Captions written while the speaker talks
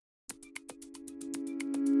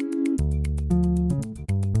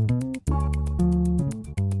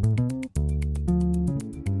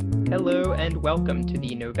Hello and welcome to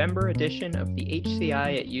the November edition of the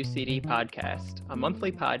HCI at UCD podcast, a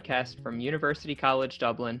monthly podcast from University College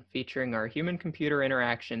Dublin featuring our Human-Computer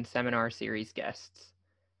Interaction Seminar Series guests.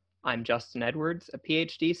 I'm Justin Edwards, a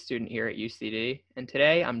PhD student here at UCD, and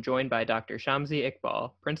today I'm joined by Dr. Shamsi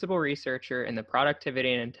Iqbal, Principal Researcher in the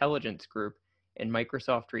Productivity and Intelligence Group in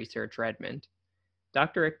Microsoft Research Redmond.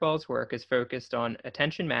 Dr. Iqbal's work is focused on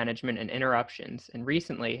attention management and interruptions, and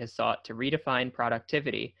recently has sought to redefine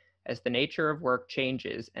productivity as the nature of work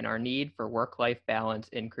changes and our need for work-life balance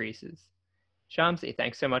increases. Shamsi,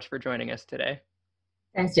 thanks so much for joining us today.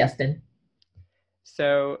 Thanks, Justin.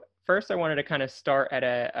 So first, I wanted to kind of start at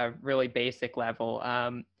a really basic level.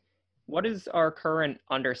 What is our current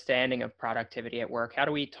understanding of productivity at work? How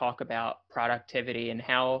do we talk about productivity, and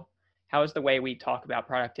how is the way we talk about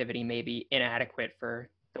productivity maybe inadequate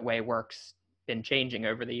for the way work's been changing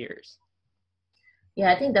over the years?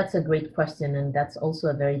 Yeah, I think that's a great question, and that's also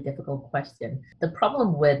a very difficult question. The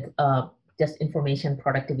problem with just information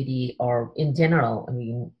productivity, or in general,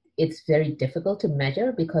 it's very difficult to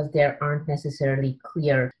measure because there aren't necessarily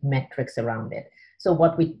clear metrics around it. So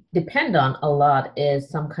what we depend on a lot is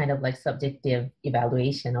some kind of like subjective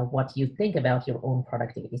evaluation of what you think about your own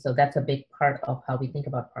productivity. So that's a big part of how we think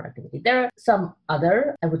about productivity. There are some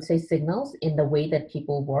other, I would say, signals in the way that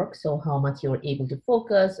people work. So how much you're able to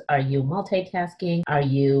focus, are you multitasking, are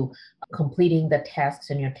you completing the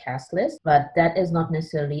tasks on your task list? But that is not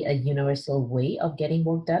necessarily a universal way of getting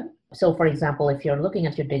work done. So for example, if you're looking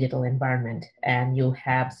at your digital environment and you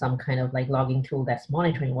have some kind of like logging tool that's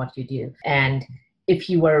monitoring what you do, and if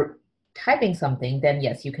you were typing something, then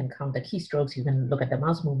yes, you can count the keystrokes, you can look at the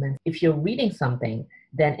mouse movements. If you're reading something,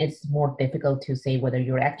 then it's more difficult to say whether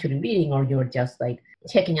you're actually reading or you're just like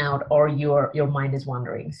checking out, or your mind is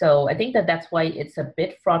wandering. So I think that's why it's a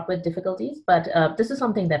bit fraught with difficulties, but this is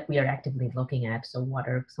something that we are actively looking at. So what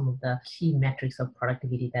are some of the key metrics of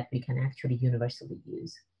productivity that we can actually universally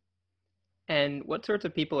use? And what sorts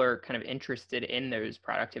of people are kind of interested in those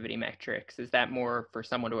productivity metrics? Is that more for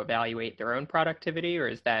someone to evaluate their own productivity, or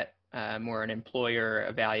is that more an employer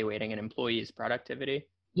evaluating an employee's productivity?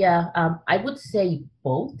 Yeah, I would say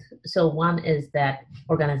both. So one is that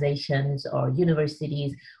organizations or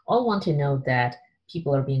universities all want to know that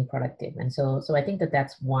people are being productive. And so I think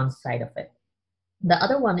that's one side of it. The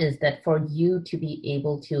other one is that for you to be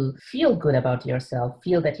able to feel good about yourself,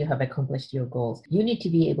 feel that you have accomplished your goals, you need to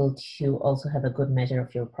be able to also have a good measure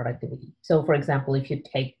of your productivity. So for example, if you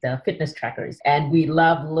take the fitness trackers, and we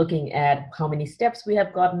love looking at how many steps we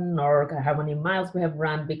have gotten or how many miles we have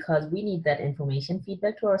run, because we need that information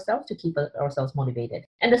feedback to ourselves to keep ourselves motivated.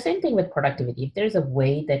 And the same thing with productivity. If there's a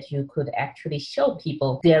way that you could actually show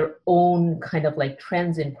people their own kind of like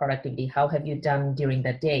trends in productivity, how have you done during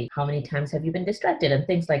the day? How many times have you been distracted? And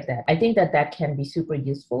things like that. I think that can be super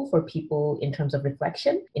useful for people in terms of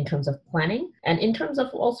reflection, in terms of planning, and in terms of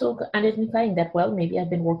also identifying that, well, maybe I've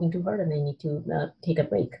been working too hard and I need to take a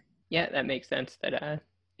break. Yeah, that makes sense that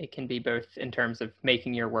it can be both in terms of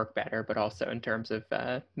making your work better, but also in terms of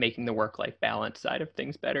making the work-life balance side of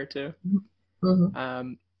things better too.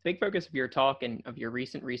 Mm-hmm. Big focus of your talk and of your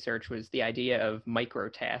recent research was the idea of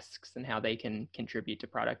microtasks and how they can contribute to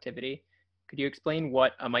productivity. Could you explain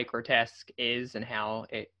what a microtask is and how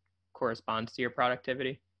it corresponds to your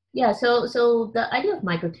productivity? Yeah, so the idea of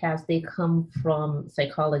microtasks, they come from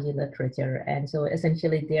psychology literature. And so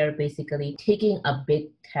essentially they're basically taking a big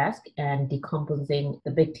task and decomposing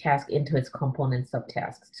the big task into its component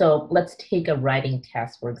subtasks. So let's take a writing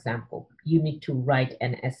task, for example. You need to write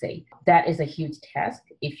an essay. That is a huge task.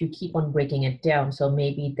 If you keep on breaking it down, so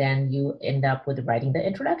maybe then you end up with writing the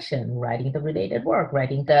introduction, writing the related work,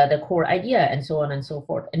 writing the core idea, and so on and so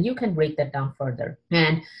forth. And you can break that down further.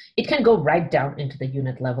 And it can go right down into the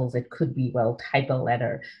unit levels. It could be, well, type a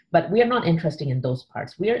letter, but we are not interested in those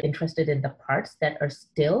parts. We are interested in the parts that are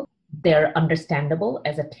still, they're understandable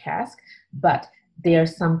as a task, but they're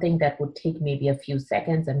something that would take maybe a few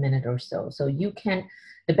seconds, a minute or so. So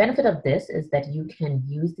the benefit of this is that you can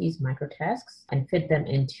use these microtasks and fit them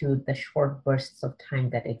into the short bursts of time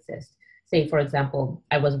that exist. Say, for example,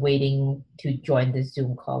 I was waiting to join this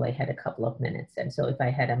Zoom call. I had a couple of minutes. And so if I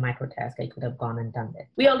had a micro task, I could have gone and done it.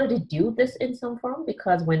 We already do this in some form,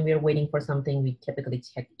 because when we're waiting for something, we typically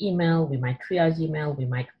check email, we might triage email, we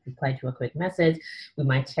might reply to a quick message, we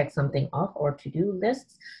might check something off our to-do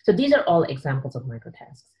lists. So these are all examples of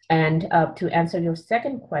microtasks. And to answer your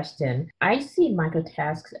second question, I see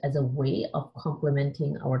microtasks as a way of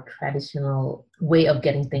complementing our traditional way of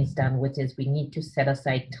getting things done, which is we need to set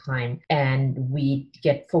aside time and we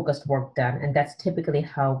get focused work done. And that's typically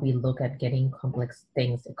how we look at getting complex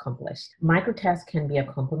things accomplished. Microtasks can be a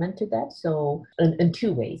complement to that. So in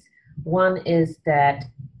two ways. One is that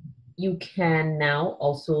you can now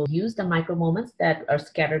also use the micro moments that are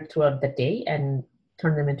scattered throughout the day and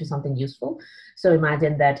turn them into something useful. So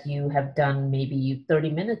imagine that you have done maybe 30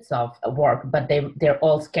 minutes of work, but they're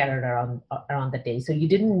all scattered around the day. So you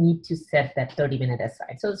didn't need to set that 30-minute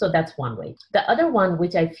aside. So that's one way. The other one,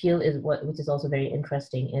 which I feel which is also very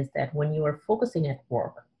interesting, is that when you are focusing at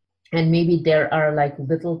work, and maybe there are like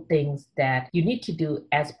little things that you need to do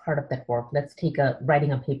as part of that work. Let's take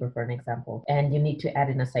writing a paper for an example, and you need to add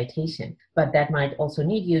in a citation, but that might also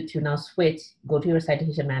need you to now switch, go to your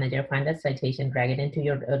citation manager, find that citation, drag it into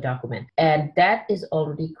your document. And that is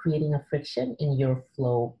already creating a friction in your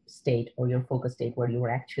flow state or your focus state where you are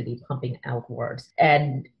actually pumping out words.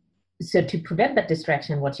 And so to prevent that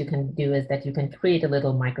distraction, what you can do is that you can create a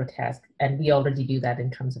little micro task. And we already do that in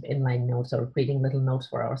terms of inline notes or creating little notes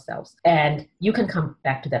for ourselves. And you can come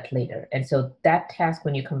back to that later. And so that task,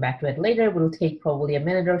 when you come back to it later, will take probably a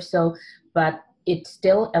minute or so, but it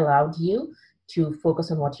still allowed you to focus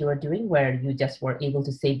on what you are doing, where you just were able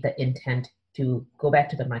to save the intent to go back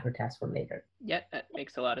to the micro task for later. Yeah, that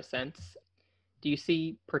makes a lot of sense. Do you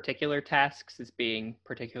see particular tasks as being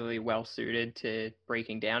particularly well suited to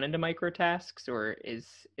breaking down into micro tasks, or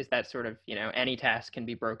is that sort of, any task can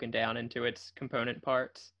be broken down into its component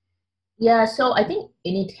parts? Yeah, so I think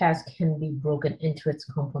any task can be broken into its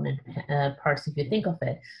component parts if you think of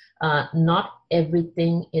it. Not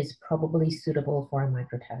everything is probably suitable for a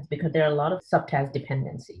micro task because there are a lot of subtask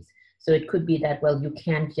dependencies. So it could be that, well, you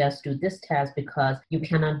can't just do this task because you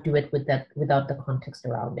cannot do it without the context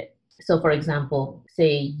around it. So for example,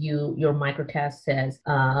 say your microtask says,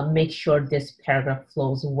 make sure this paragraph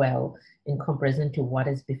flows well in comparison to what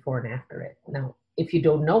is before and after it. Now, if you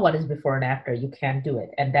don't know what is before and after, you can't do it.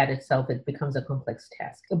 And that itself, it becomes a complex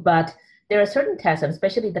task. But there are certain tasks, and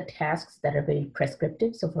especially the tasks that are very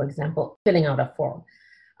prescriptive. So for example, filling out a form.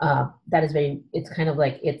 That is it's kind of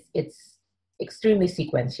like, it's extremely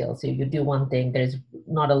sequential. So you do one thing, there's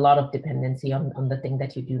not a lot of dependency on the thing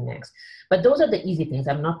that you do next. But those are the easy things.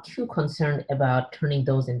 I'm not too concerned about turning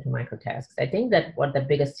those into microtasks. I think that what the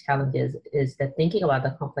biggest challenge is that thinking about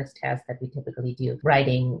the complex tasks that we typically do,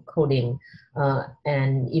 writing, coding,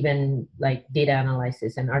 and even like data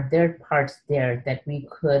analysis. And are there parts there that we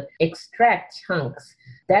could extract chunks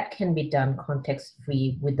that can be done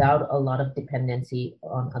context-free without a lot of dependency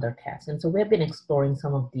on other tasks? And so we've been exploring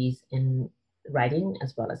some of these in writing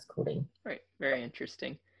as well as coding. Right. Very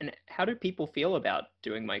interesting. And how do people feel about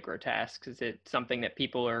doing micro tasks? Is it something that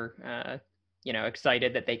people are,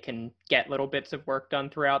 excited that they can get little bits of work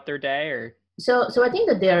done throughout their day, or? So I think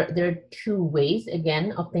that there are two ways,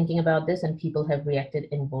 again, of thinking about this, and people have reacted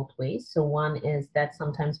in both ways. So one is that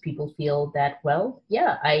sometimes people feel that, well,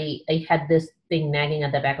 yeah, I had this thing nagging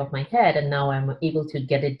at the back of my head, and now I'm able to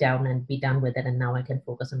get it down and be done with it, and now I can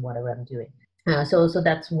focus on whatever I'm doing. So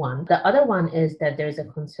that's one. The other one is that there's a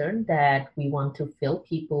concern that we want to fill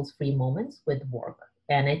people's free moments with work.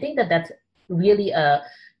 And I think that that's really a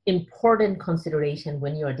important consideration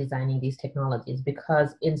when you are designing these technologies,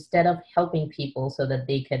 because instead of helping people so that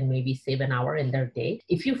they can maybe save an hour in their day,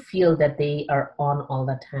 if you feel that they are on all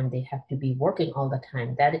the time, they have to be working all the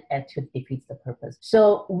time, that actually defeats the purpose.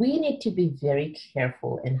 So we need to be very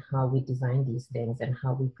careful in how we design these things and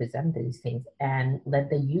how we present these things, and let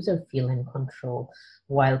the user feel in control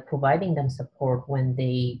while providing them support when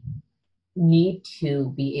they need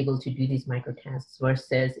to be able to do these micro tasks,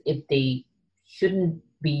 versus if they shouldn't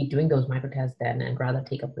be doing those microtasks then and rather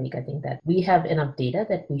take a break. I think that we have enough data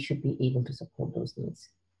that we should be able to support those needs.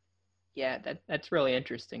 Yeah, that's really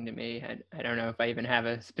interesting to me. I don't know if I even have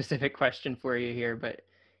a specific question for you here, but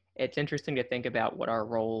it's interesting to think about what our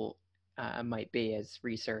role might be as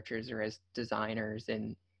researchers or as designers,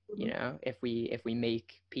 and if we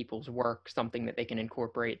make people's work something that they can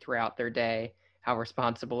incorporate throughout their day, how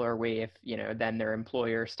responsible are we if then their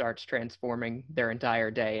employer starts transforming their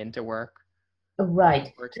entire day into work?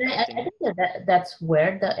 Right. And I think that's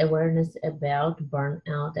where the awareness about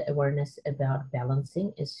burnout, the awareness about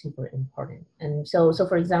balancing is super important. And so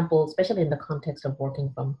for example, especially in the context of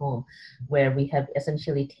working from home, where we have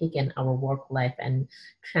essentially taken our work life and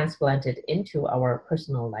transplanted into our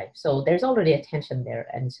personal life. So there's already a tension there.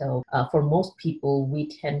 And so for most people, we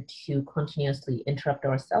tend to continuously interrupt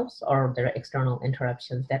ourselves, or there are external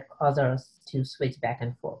interruptions that cause us to switch back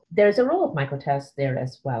and forth. There's a role of microtasks there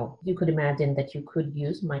as well. You could imagine that you could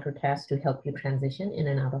use microtasks to help you transition in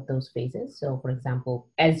and out of those phases. So for example,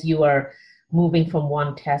 as you are moving from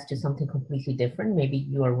one task to something completely different. Maybe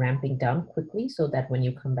you are ramping down quickly so that when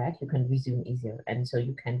you come back, you can resume easier. And so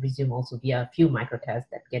you can resume also via a few micro tasks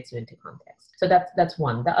that gets you into context. So that's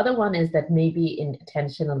one. The other one is that maybe in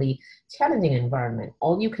intentionally challenging environment,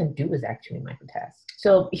 all you can do is actually micro tasks.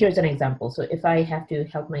 So here's an example. So if I have to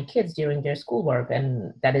help my kids during their schoolwork,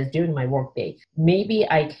 and that is during my work day, maybe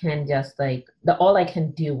I can just all I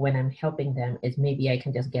can do when I'm helping them is maybe I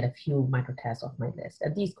can just get a few micro tasks off my list.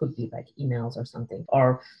 And these could be like emails or something,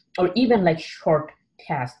 or even like short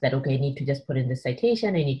tasks that, okay, I need to just put in the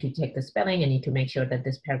citation, I need to check the spelling, I need to make sure that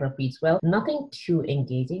this paragraph reads well. Nothing too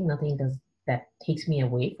engaging, nothing that takes me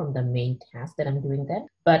away from the main task that I'm doing then.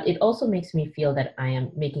 But it also makes me feel that I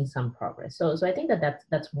am making some progress. So I think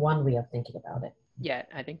that's one way of thinking about it. Yeah,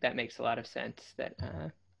 I think that makes a lot of sense. That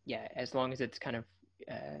as long as it's kind of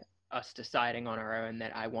us deciding on our own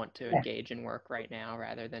that I want to engage in work right now,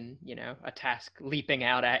 rather than a task leaping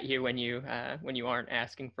out at you when you aren't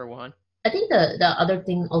asking for one. I think the other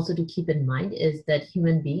thing also to keep in mind is that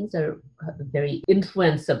human beings are very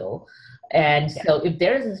influenceable. And so if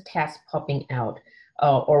there is a task popping out,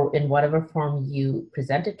 or in whatever form you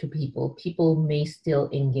present it to people, people may still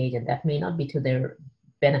engage, and that may not be to their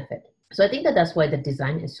benefit. So I think that's why the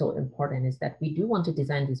design is so important, is that we do want to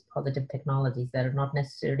design these positive technologies that are not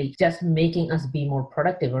necessarily just making us be more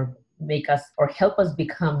productive or make us or help us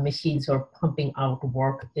become machines or pumping out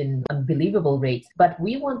work in unbelievable rates. But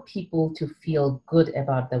we want people to feel good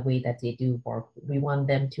about the way that they do work. We want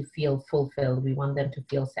them to feel fulfilled. We want them to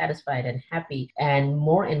feel satisfied and happy and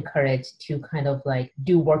more encouraged to kind of like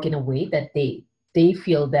do work in a way that they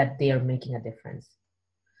feel that they are making a difference.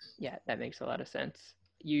 Yeah, that makes a lot of sense.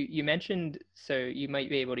 You mentioned, so you might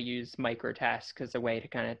be able to use microtasks as a way to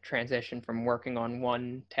kind of transition from working on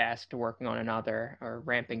one task to working on another, or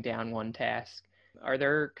ramping down one task. Are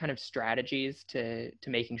there kind of strategies to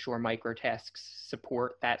making sure microtasks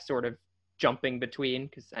support that sort of jumping between?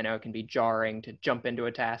 Because I know it can be jarring to jump into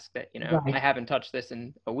a task that, Right. I haven't touched this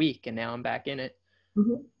in a week and now I'm back in it.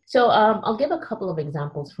 Mm-hmm. So I'll give a couple of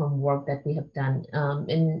examples from work that we have done.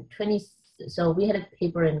 So we had a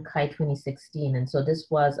paper in CHI 2016, and so this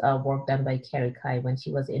was work done by Carrie Kai when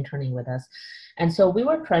she was interning with us. And so we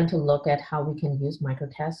were trying to look at how we can use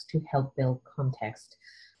microtasks to help build context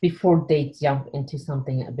before they jump into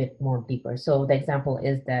something a bit more deeper. So the example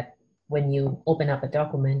is that when you open up a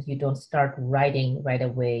document, you don't start writing right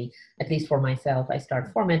away. At least for myself, I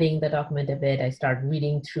start formatting the document a bit. I start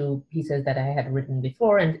reading through pieces that I had written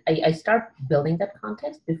before, and I start building that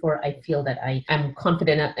context before I feel that I am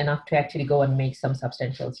confident enough to actually go and make some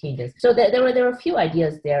substantial changes. So there were a few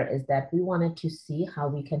ideas there, is that we wanted to see how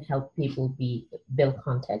we can help people build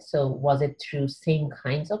context. So was it through same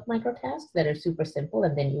kinds of micro tasks that are super simple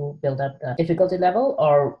and then you build up the difficulty level,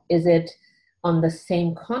 or is it on the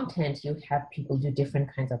same content, you have people do different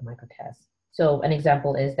kinds of micro tasks? So an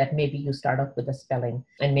example is that maybe you start off with a spelling,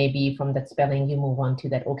 and maybe from that spelling, you move on to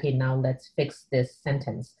that, okay, now let's fix this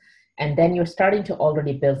sentence. And then you're starting to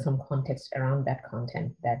already build some context around that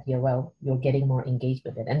content, that you're getting more engaged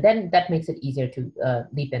with it. And then that makes it easier to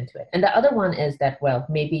leap into it. And the other one is that,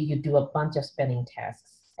 maybe you do a bunch of spelling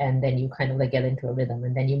tasks, and then you kind of like get into a rhythm,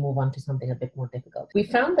 and then you move on to something a bit more difficult. We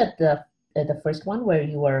found that the first one, where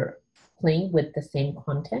you were playing with the same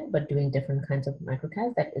content but doing different kinds of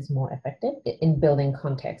microtasks, that is more effective in building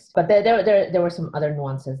context. But there were some other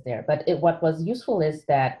nuances there. But what was useful is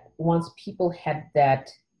that once people had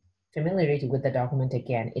that familiarity with the document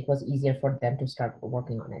again, it was easier for them to start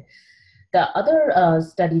working on it. The other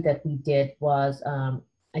study that we did was,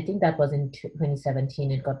 I think that was in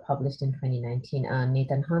 2017. It got published in 2019.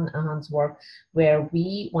 Nathan Han's work, where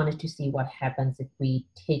we wanted to see what happens if we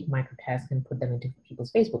take microtasks and put them into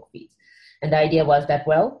people's Facebook feeds. And the idea was that,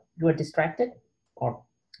 you were distracted, or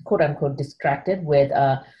quote unquote distracted with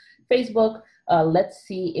Facebook. Let's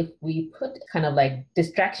see if we put kind of like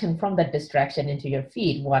distraction from that distraction into your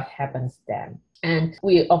feed, what happens then? And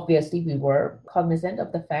we were cognizant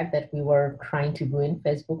of the fact that we were trying to ruin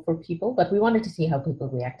Facebook for people, but we wanted to see how people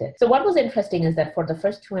reacted. So what was interesting is that for the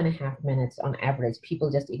first 2.5 minutes on average, people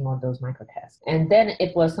just ignored those microtasks. And then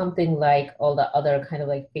it was something like all the other kind of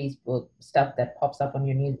like Facebook stuff that pops up on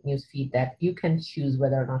your news feed, that you can choose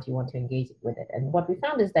whether or not you want to engage with it. And what we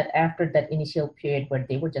found is that after that initial period where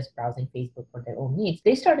they were just browsing Facebook for their own needs,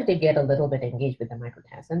 they started to get a little bit engaged with the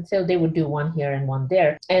microtasks. And so they would do one here and one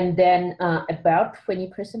there. And then about 20%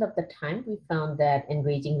 of the time, we found that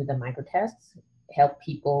engaging with the microtasks help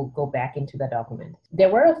people go back into the document. There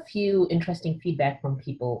were a few interesting feedback from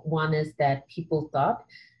people. One is that people thought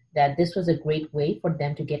that this was a great way for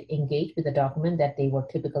them to get engaged with a document that they were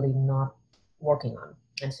typically not working on.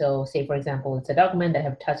 And so say, for example, it's a document that I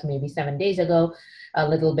have touched maybe 7 days ago,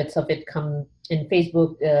 little bits of it come in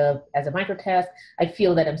Facebook as a microtask. I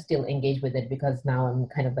feel that I'm still engaged with it because now I'm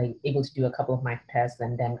kind of like able to do a couple of microtasks,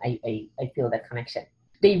 and then I feel that connection.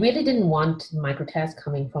 They really didn't want microtasks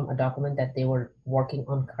coming from a document that they were working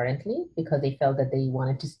on currently because they felt that they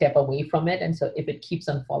wanted to step away from it. And so if it keeps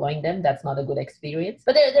on following them, that's not a good experience.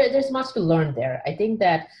 But there's much to learn there. I think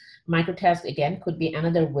that microtasks, again, could be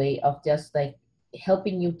another way of just like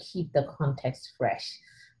helping you keep the context fresh.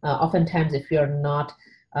 Oftentimes, if you're not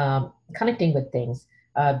connecting with things,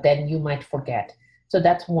 then you might forget. So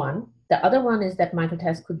that's one. The other one is that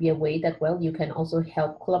microtask could be a way that, well, you can also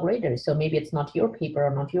help collaborators. So maybe it's not your paper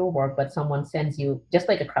or not your work, but someone sends you, just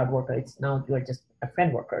like a crowd worker, it's now you're just a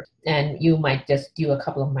friend worker. And you might just do a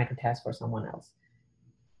couple of microtasks for someone else.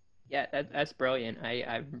 Yeah, that's brilliant.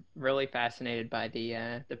 I'm really fascinated by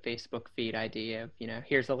the Facebook feed idea of,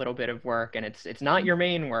 here's a little bit of work and it's not your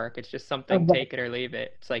main work. It's just something, Oh, take it or leave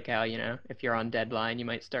it. It's like how, if you're on deadline, you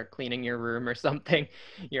might start cleaning your room or something.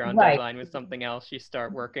 You're on right. deadline with something else. You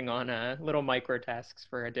start working on little micro tasks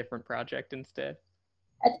for a different project instead.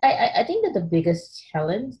 I think that the biggest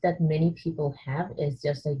challenge that many people have is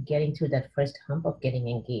just like getting through that first hump of getting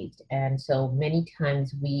engaged. And so many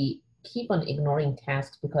times we keep on ignoring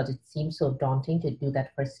tasks because it seems so daunting to do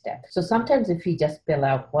that first step. So sometimes if you just spell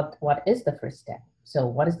out what is the first step? So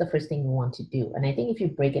what is the first thing you want to do? And I think if you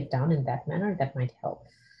break it down in that manner, that might help.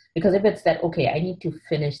 Because if it's that, okay, I need to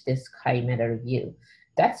finish this Kai meta review,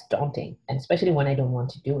 that's daunting, and especially when I don't want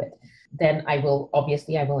to do it. Then I will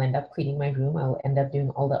end up cleaning my room. I will end up doing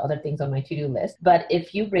all the other things on my to-do list. But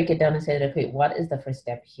if you break it down and say, okay, what is the first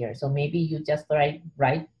step here? So maybe you just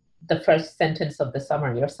write the first sentence of the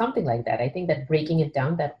summary or something like that. I think that breaking it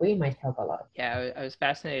down that way might help a lot. Yeah, I was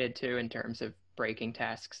fascinated too in terms of breaking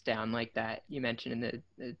tasks down like that. You mentioned in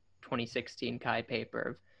the 2016 Kai paper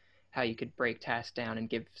of how you could break tasks down and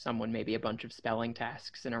give someone maybe a bunch of spelling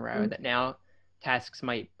tasks in a row, that now tasks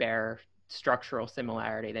might bear structural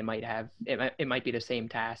similarity. They might have, it might be the same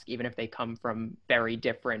task, even if they come from very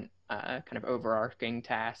different kind of overarching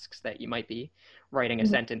tasks, that you might be writing a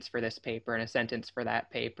sentence for this paper and a sentence for that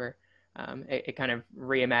paper. It kind of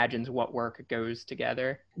reimagines what work goes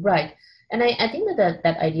together. Right. And I think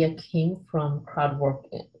that idea came from crowd work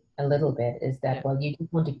a little bit, is that, Yeah. well, you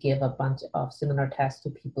just want to give a bunch of similar tasks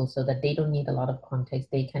to people so that they don't need a lot of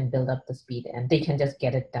context. They can build up the speed and they can just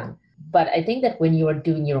get it done. But I think that when you are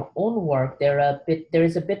doing your own work, there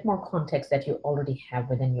is a bit more context that you already have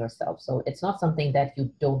within yourself. So it's not something that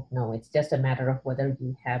you don't know. It's just a matter of whether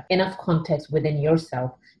you have enough context within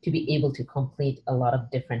yourself to be able to complete a lot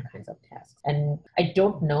of different kinds of tasks. And I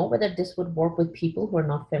don't know whether this would work with people who are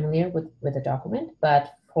not familiar with a document,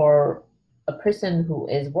 but for a person who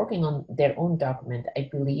is working on their own document, I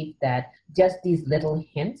believe that just these little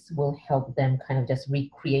hints will help them kind of just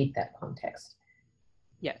recreate that context.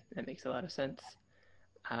 Yeah, that makes a lot of sense.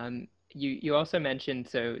 You also mentioned,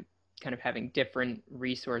 so kind of having different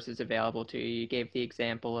resources available to you. You gave the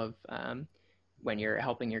example of when you're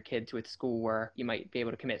helping your kids with schoolwork, you might be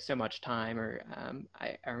able to commit so much time. Or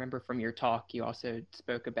I remember from your talk, you also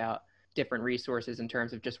spoke about different resources in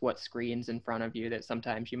terms of just what screen's in front of you, that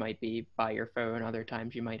sometimes you might be by your phone, other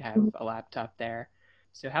times you might have a laptop there.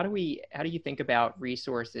 So how do you think about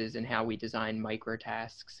resources and how we design micro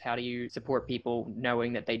tasks? How do you support people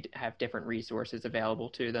knowing that they have different resources available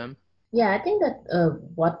to them? Yeah, I think that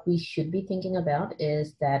what we should be thinking about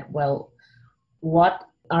is that, well, what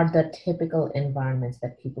are the typical environments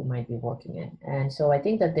that people might be working in? And so I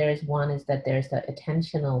think that there's the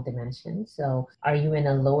attentional dimension. So are you in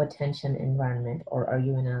a low attention environment, or are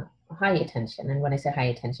you in a high attention? And when I say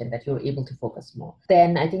high attention, that you're able to focus more.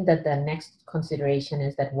 Then I think that the next consideration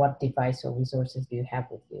is that what device or resources do you have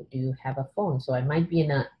with you? Do you have a phone? So I might be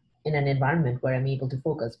in an environment where I'm able to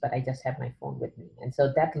focus, but I just have my phone with me. And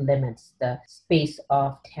so that limits the space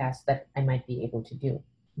of tasks that I might be able to do,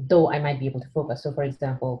 though I might be able to focus. So for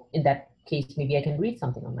example, in that case, maybe I can read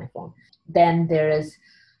something on my phone. Then there is,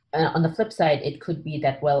 on the flip side, it could be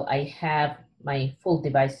that, well, I have my full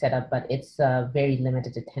device set up, but it's a very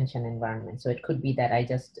limited attention environment. So it could be that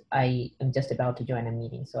I am just about to join a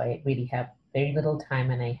meeting. So I really have very little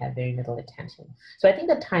time and I have very little attention. So I think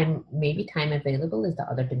that maybe time available is the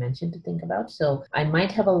other dimension to think about. So I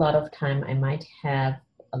might have a lot of time, I might have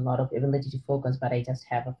a lot of ability to focus, but I just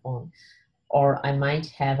have a phone. or I might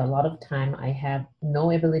have a lot of time, I have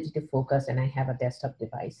no ability to focus, and I have a desktop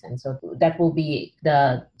device. And so that will be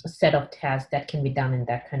the set of tasks that can be done in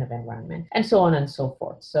that kind of environment, and so on and so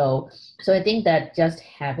forth. So I think that just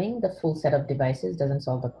having the full set of devices doesn't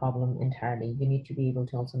solve the problem entirely. You need to be able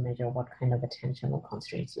to also measure what kind of attentional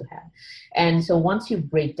constraints you have. And so once you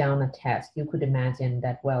break down a task, you could imagine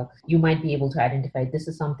that, well, you might be able to identify this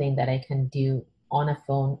is something that I can do on a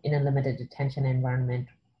phone in a limited attention environment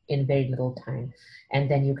in very little time.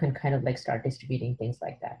 And then you can kind of like start distributing things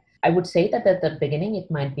like that. I would say that at the beginning,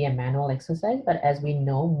 it might be a manual exercise, but as we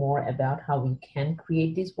know more about how we can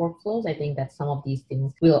create these workflows, I think that some of these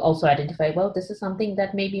things will also identify, well, this is something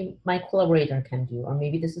that maybe my collaborator can do, or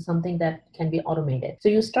maybe this is something that can be automated. So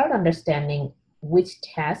you start understanding which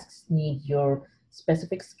tasks need your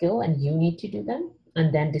specific skill and you need to do them,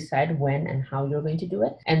 and then decide when and how you're going to do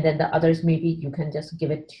it. And then the others, maybe you can just give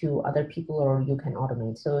it to other people or you can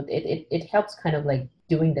automate. So it helps kind of like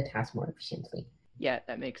doing the task more efficiently. Yeah,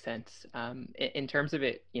 that makes sense. In terms of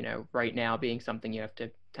it, right now being something you have to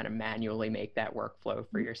kind of manually make that workflow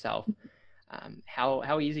for yourself,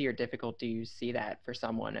 how easy or difficult do you see that for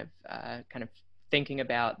someone of kind of thinking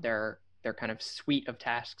about their kind of suite of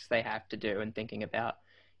tasks they have to do and thinking about,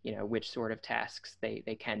 which sort of tasks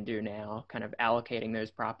they can do now, kind of allocating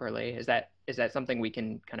those properly? Is that something we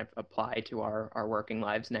can kind of apply to our working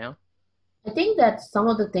lives now? I think that some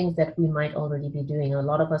of the things that we might already be doing, a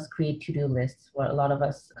lot of us create to-do lists, where a lot of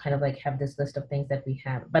us kind of like have this list of things that we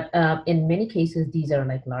have. But in many cases, these are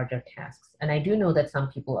like larger tasks. And I do know that some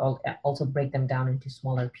people also break them down into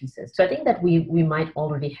smaller pieces. So I think that we might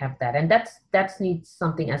already have that. And that's needs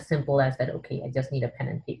something as simple as that, okay, I just need a pen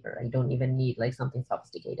and paper. I don't even need like something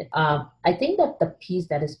sophisticated. I think that the piece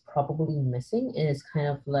that is probably missing is kind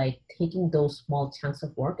of like taking those small chunks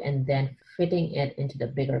of work and then fitting it into the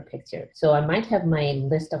bigger picture. So I might have my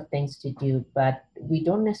list of things to do, but we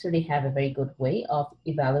don't necessarily have a very good way of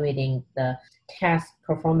evaluating the task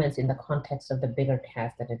performance in the context of the bigger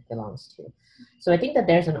task that it belongs to. So I think that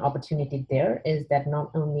there's an opportunity there, is that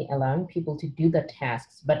not only allowing people to do the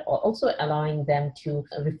tasks, but also allowing them to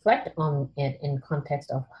reflect on it in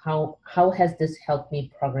context of how has this helped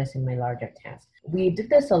me progress in my larger task. We did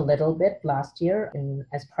this a little bit last year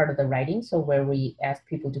as part of the writing, so where we asked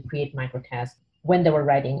people to create microtasks when they were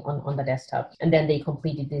writing on the desktop. And then they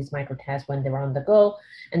completed these microtasks when they were on the go.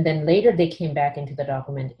 And then later they came back into the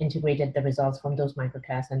document, integrated the results from those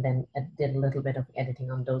microtasks, and then did a little bit of editing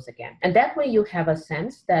on those again. And that way you have a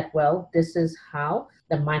sense that, well, this is how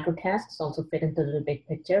the microtasks also fit into the big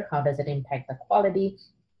picture. How does it impact the quality?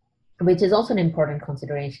 Which is also an important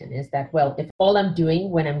consideration, is that, well, if all I'm doing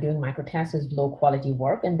when I'm doing microtasks is low quality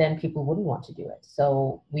work, and then people wouldn't want to do it.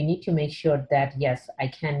 So we need to make sure that, yes, I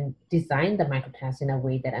can design the microtasks in a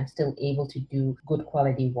way that I'm still able to do good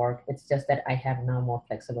quality work. It's just that I have now more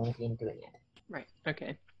flexibility in doing it. Right.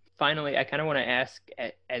 Okay. Finally, I kind of want to ask,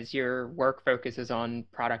 as your work focuses on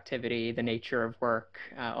productivity, the nature of work,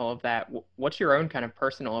 all of that, what's your own kind of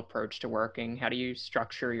personal approach to working? How do you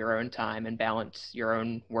structure your own time and balance your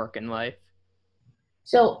own work and life?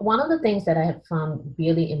 So one of the things that I have found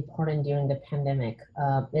really important during the pandemic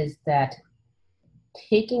is that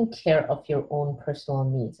taking care of your own personal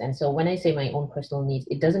needs. And so when I say my own personal needs,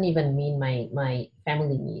 it doesn't even mean my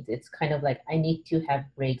family needs. It's kind of like I need to have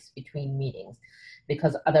breaks between meetings,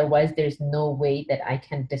 because otherwise there's no way that I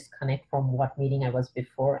can disconnect from what meeting I was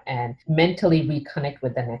before and mentally reconnect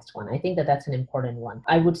with the next one. I think that that's an important one.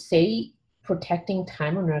 I would say protecting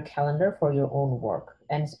time on your calendar for your own work.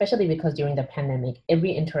 And especially because during the pandemic,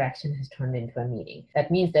 every interaction has turned into a meeting.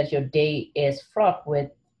 That means that your day is fraught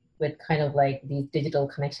with kind of like these digital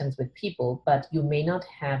connections with people, but you may not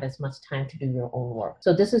have as much time to do your own work.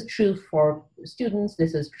 So this is true for students,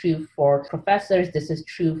 this is true for professors, this is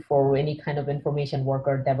true for any kind of information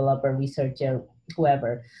worker, developer, researcher,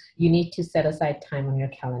 whoever. You need to set aside time on your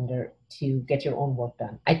calendar to get your own work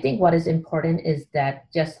done. I think what is important is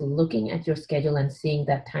that just looking at your schedule and seeing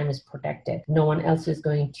that time is protected. No one else is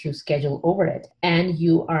going to schedule over it, and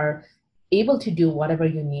you are able to do whatever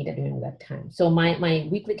you need during that time. So my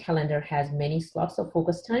weekly calendar has many slots of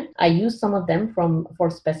focus time. I use some of them for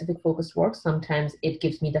specific focused work. Sometimes it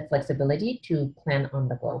gives me the flexibility to plan on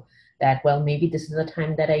the go, that, well, maybe this is a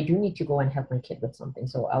time that I do need to go and help my kid with something.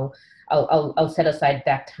 So I'll set aside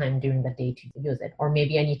that time during the day to use it. Or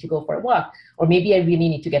maybe I need to go for a walk, or maybe I really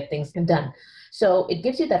need to get things done. So it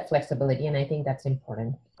gives you that flexibility, and I think that's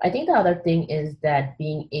important. I think the other thing is that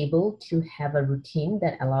being able to have a routine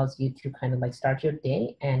that allows you to kind of like start your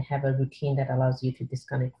day, and have a routine that allows you to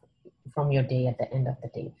disconnect from your day at the end of the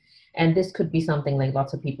day. And this could be something like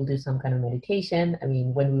lots of people do some kind of meditation. I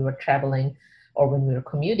mean, when we were traveling or when we were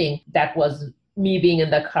commuting, that was me being in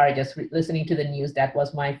the car, just listening to the news. That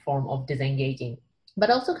was my form of disengaging. But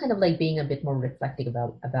also kind of like being a bit more reflective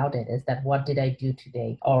about it, is that what did I do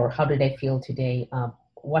today, or how did I feel today?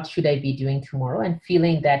 What should I be doing tomorrow? And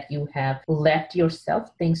feeling that you have left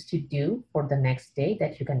yourself things to do for the next day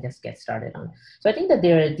that you can just get started on. So I think that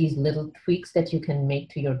there are these little tweaks that you can make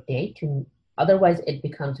to your day, to otherwise it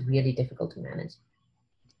becomes really difficult to manage.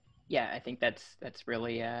 Yeah, I think that's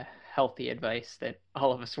really healthy advice that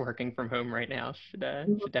all of us working from home right now should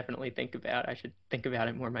definitely think about. I should think about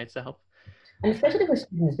it more myself. And especially for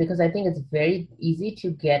students, because I think it's very easy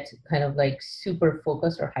to get kind of like super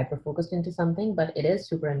focused or hyper focused into something, but it is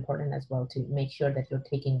super important as well to make sure that you're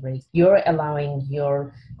taking breaks. You're allowing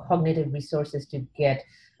your cognitive resources to get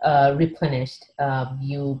replenished.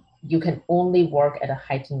 You can only work at a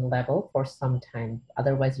heightened level for some time.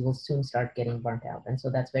 Otherwise, you will soon start getting burnt out. And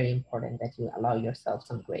so that's very important that you allow yourself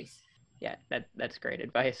some grace. Yeah, that's great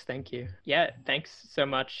advice. Thank you. Yeah, thanks so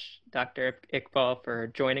much, Dr. Iqbal, for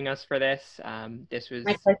joining us for this. My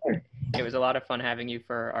pleasure. It was a lot of fun having you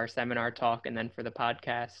for our seminar talk and then for the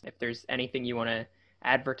podcast. If there's anything you want to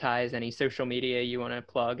advertise, any social media you want to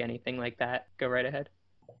plug, anything like that, go right ahead.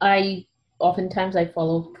 I Oftentimes I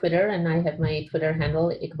follow Twitter, and I have my Twitter handle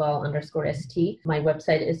Iqbal_ST. My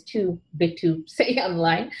website is too big to say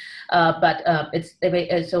online, but it's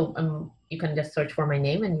so you can just search for my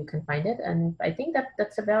name and you can find it. And I think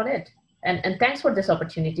that's about it. And thanks for this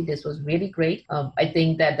opportunity. This was really great. I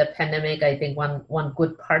think that the pandemic, I think one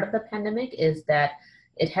good part of the pandemic is that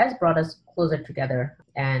it has brought us closer together,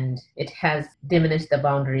 and it has diminished the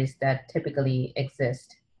boundaries that typically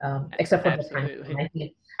exist, except for Absolutely. the time.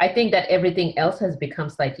 I think that everything else has become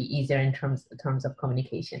slightly easier in terms of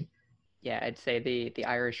communication. Yeah, I'd say the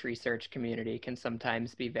Irish research community can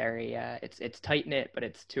sometimes be very it's tight knit, but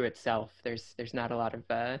it's to itself. There's not a lot of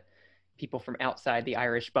people from outside the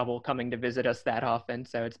Irish bubble coming to visit us that often.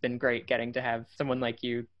 So it's been great getting to have someone like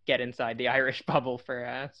you get inside the Irish bubble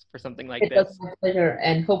for something like It was this. my pleasure,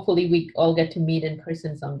 and hopefully we all get to meet in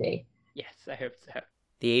person someday. Yes, I hope so.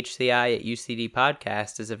 The HCI at UCD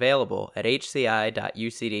podcast is available at hci.ucd.ie,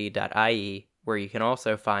 where you can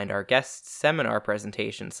also find our guest seminar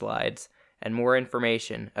presentation slides and more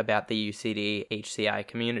information about the UCD HCI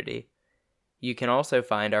community. You can also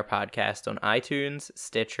find our podcast on iTunes,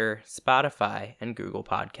 Stitcher, Spotify, and Google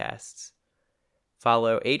Podcasts.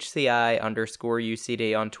 Follow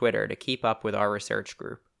HCI_UCD on Twitter to keep up with our research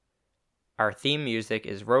group. Our theme music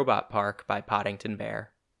is Robot Park by Poddington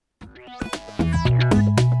Bear.